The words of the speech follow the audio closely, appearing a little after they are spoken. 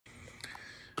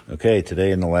Okay,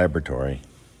 today in the laboratory,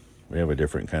 we have a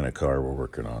different kind of car we're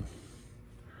working on.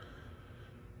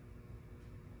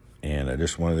 And I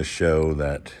just wanted to show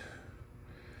that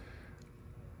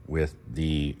with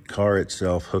the car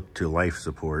itself hooked to life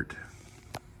support,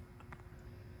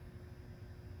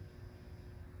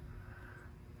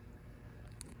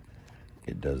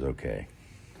 it does okay.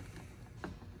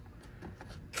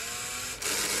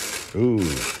 Ooh,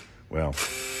 well,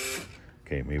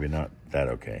 okay, maybe not that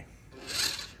okay,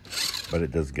 but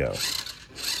it does go.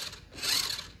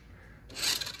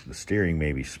 The steering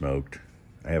may be smoked.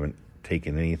 I haven't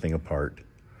taken anything apart,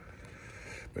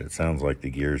 but it sounds like the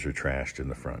gears are trashed in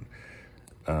the front.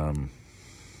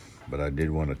 But I did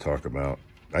want to talk about,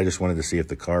 I just wanted to see if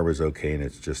the car was okay, and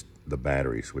it's just the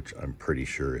batteries, which I'm pretty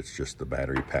sure it's just the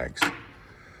battery packs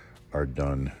are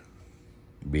done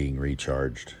being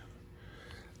recharged.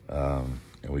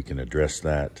 And we can address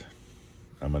that.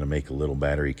 I'm going to make a little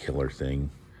battery killer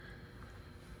thing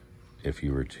if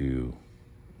you were to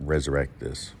resurrect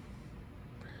this.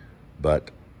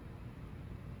 But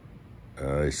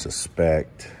I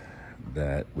suspect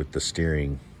that with the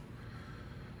steering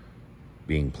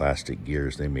being plastic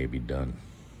gears, they may be done.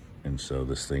 And so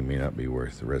this thing may not be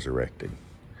worth resurrecting.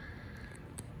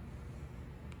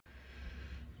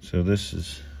 So this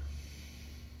is,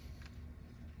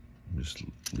 I'm just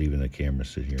leaving the camera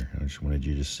sit here. I just wanted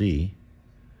you to see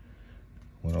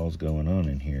what all's going on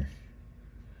in here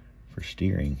for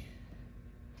steering.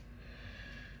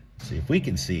 Let's see if we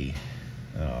can see.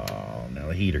 Oh, now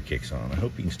the heater kicks on. I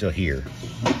hope you can still hear.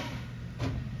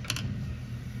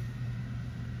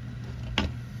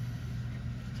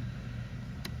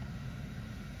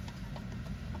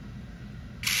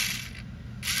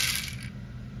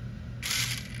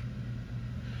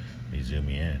 Let me zoom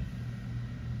you in.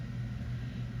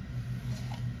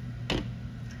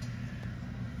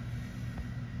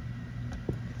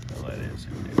 Well, that is.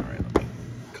 All right, let me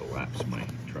collapse my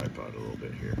tripod a little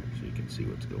bit here so you can see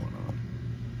what's going on.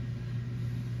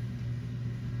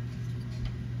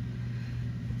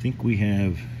 I think we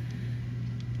have,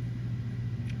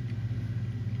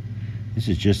 this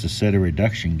is just a set of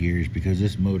reduction gears because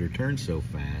this motor turns so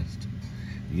fast,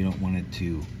 you don't want it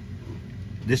to,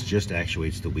 this just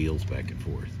actuates the wheels back and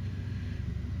forth.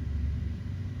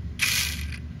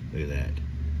 Look at that.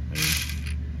 I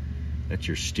mean, that's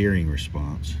your steering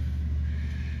response.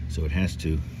 So it has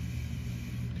to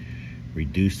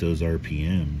reduce those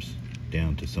RPMs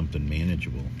down to something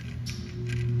manageable.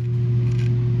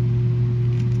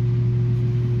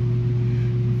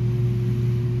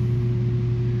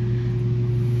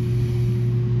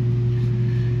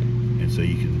 And so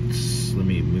you can, let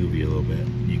me move you a little bit.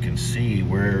 You can see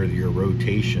where your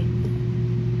rotation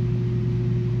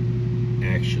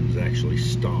actions actually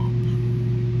stop.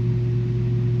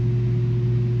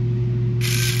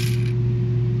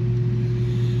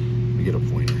 Get a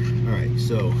pointer. All right,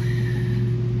 so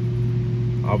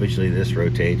obviously this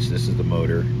rotates. This is the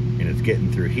motor, and it's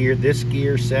getting through here, this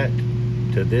gear set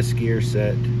to this gear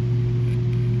set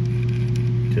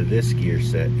to this gear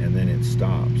set, and then it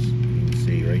stops. You can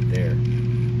see right there.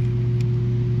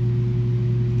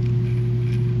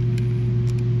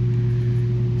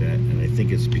 That, and I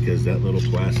think it's because that little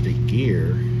plastic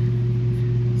gear.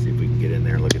 Let's see if we can get in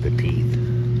there and look at the teeth.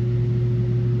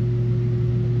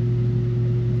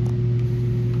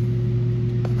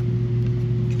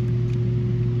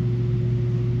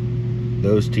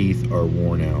 Those teeth are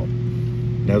worn out.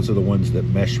 Those are the ones that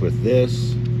mesh with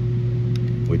this,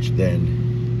 which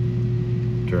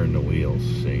then turn the wheels,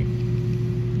 see?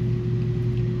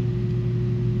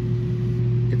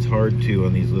 It's hard to,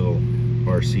 on these little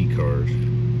RC cars,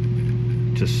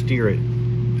 to steer it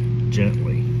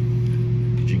gently.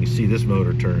 Because you can see this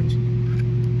motor turns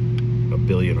a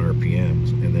billion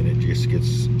RPMs, and then it just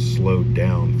gets slowed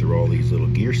down through all these little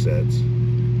gear sets.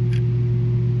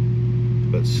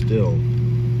 But still,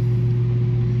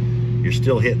 you're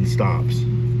still hitting stops.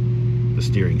 The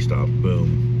steering stop,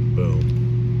 boom, boom,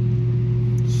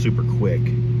 super quick.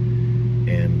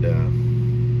 And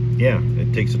yeah,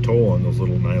 it takes a toll on those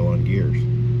little nylon gears,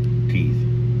 teeth.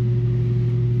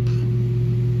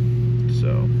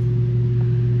 So,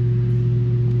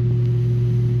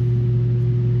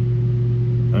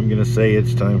 I'm gonna say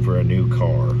it's time for a new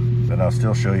car. But I'll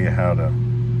still show you how to,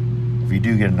 if you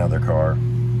do get another car,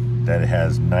 that it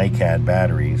has NiCad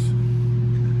batteries,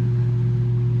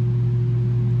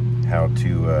 how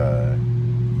to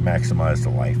maximize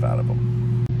the life out of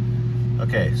them.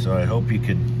 Okay, so I hope you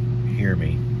can hear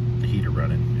me. The heater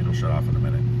running. It'll shut off in a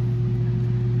minute.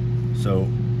 So,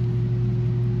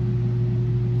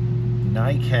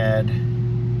 NiCad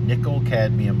nickel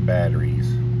cadmium batteries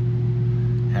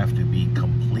have to be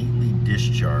completely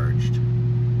discharged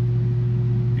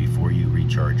before you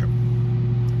recharge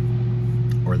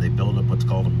them, or they build up what's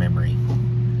called a memory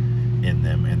in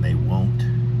them, and they won't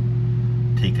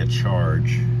take a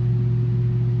charge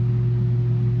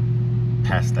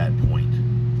past that point,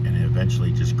 and it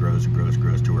eventually just grows and grows and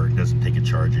grows to where it doesn't take a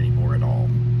charge anymore at all.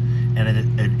 And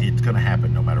it's going to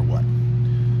happen no matter what.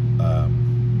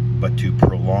 But to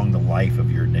prolong the life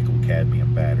of your nickel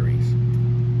cadmium batteries,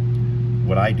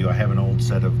 what I do, I have an old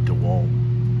set of DeWalt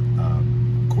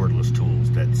cordless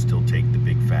tools that still take the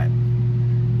big fat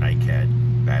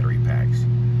NiCad battery packs.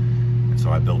 And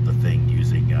so I built the thing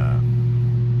using a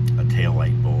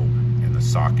taillight bulb and the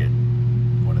socket,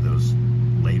 one of those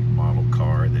late model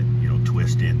car that, you know,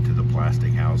 twist into the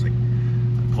plastic housing.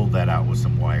 I pulled that out with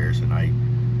some wires, and I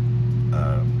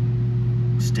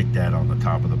stick that on the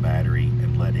top of the battery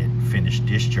and let it finish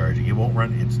discharging. It won't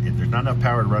run, there's not enough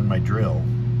power to run my drill,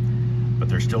 but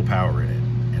there's still power in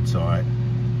it. And so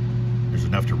there's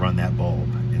enough to run that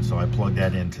bulb. And so I plug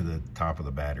that into the top of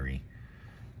the battery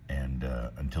and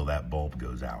until that bulb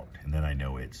goes out. And then I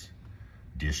know it's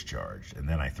discharged, and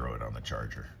then I throw it on the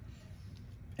charger.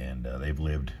 And they've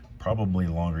lived probably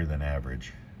longer than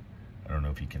average. I don't know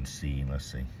if you can see, let's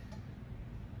see.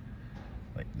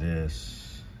 Like this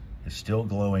is still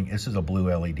glowing. This is a blue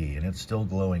LED, and it's still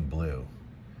glowing blue.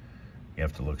 You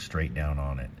have to look straight down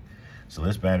on it. So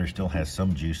this battery still has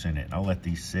some juice in it. I'll let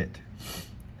these sit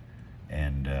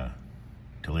and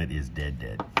till it is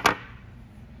dead.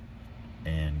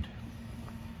 And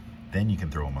then you can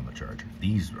throw them on the charger.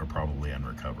 These are probably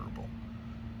unrecoverable,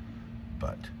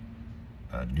 but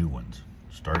new ones,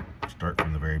 start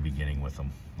from the very beginning with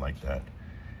them like that,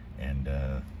 and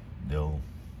they'll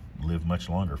live much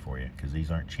longer for you, because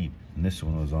these aren't cheap. And this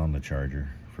one was on the charger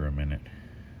for a minute.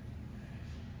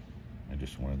 I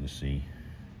just wanted to see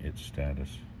its status.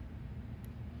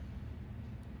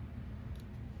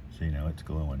 See, now it's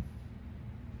glowing.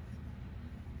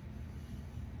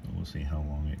 We'll see how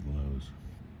long it glows.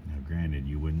 Now granted,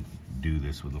 you wouldn't do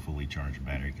this with a fully charged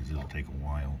battery because it'll take a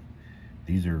while.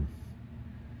 These are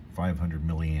 500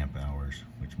 milliamp hours,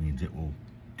 which means it will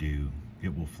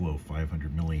flow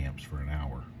 500 milliamps for an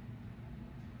hour.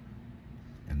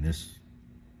 And this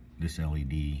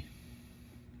LED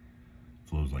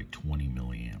flows like 20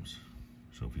 milliamps.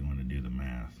 So if you want to do the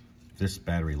math, this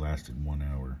battery lasted 1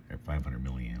 hour at 500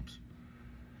 milliamps.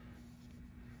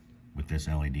 With this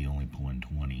LED only pulling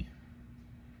 20,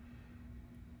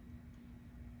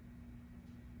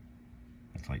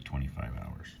 that's like 25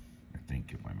 hours, I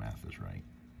think, if my math is right.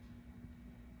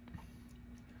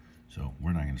 So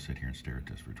we're not going to sit here and stare at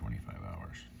this for 25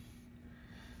 hours.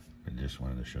 I just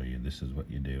wanted to show you this is what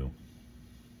you do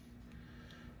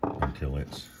until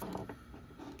it's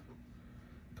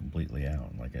completely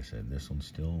out. Like I said, this one's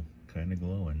still kind of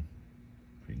glowing,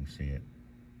 if you can see it.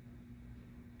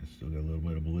 It's still got a little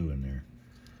bit of blue in there.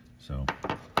 So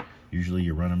usually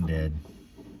you run them dead.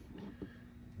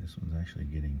 This one's actually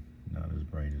getting not as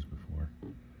bright as before.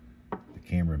 The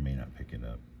camera may not pick it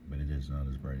up, but it is not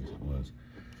as bright as it was.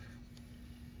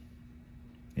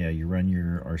 Yeah, you run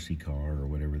your RC car or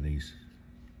whatever, these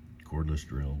cordless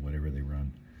drill, whatever they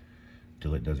run,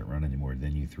 till it doesn't run anymore.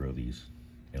 Then you throw these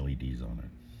LEDs on it.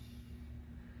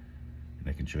 And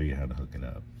I can show you how to hook it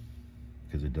up,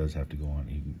 because it does have to go on.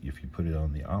 If you put it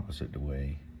on the opposite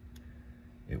way,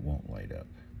 it won't light up.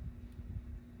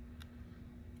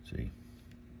 See?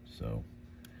 So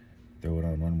throw it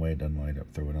on one way, it doesn't light up.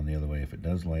 Throw it on the other way. If it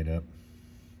does light up,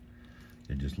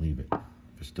 then just leave it.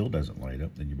 If it still doesn't light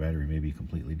up, then your battery may be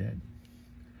completely dead,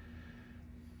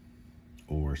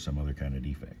 or some other kind of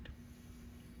defect.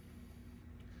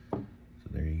 So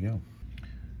there you go.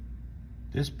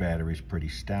 This battery's pretty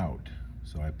stout,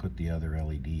 so I put the other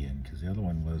LED in, because the other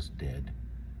one was dead.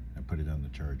 I put it on the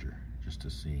charger just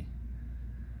to see.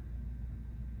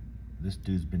 This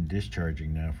dude's been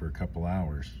discharging now for a couple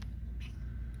hours.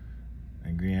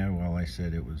 And yeah, well, I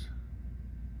said it was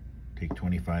take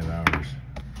 25 hours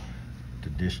to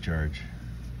discharge.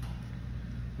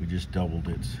 We just doubled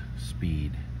its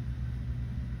speed.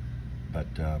 But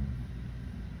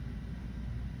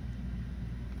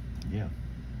yeah,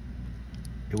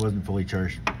 it wasn't fully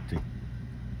charged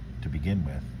to begin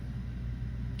with,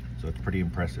 so it's pretty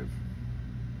impressive.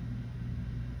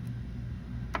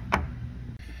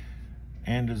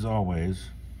 And as always,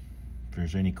 if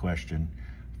there's any question,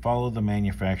 follow the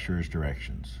manufacturer's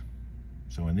directions.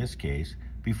 So in this case,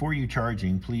 before you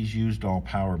charging, please use all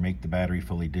power, make the battery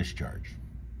fully discharged.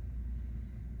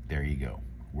 There you go.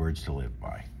 Words to live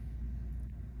by.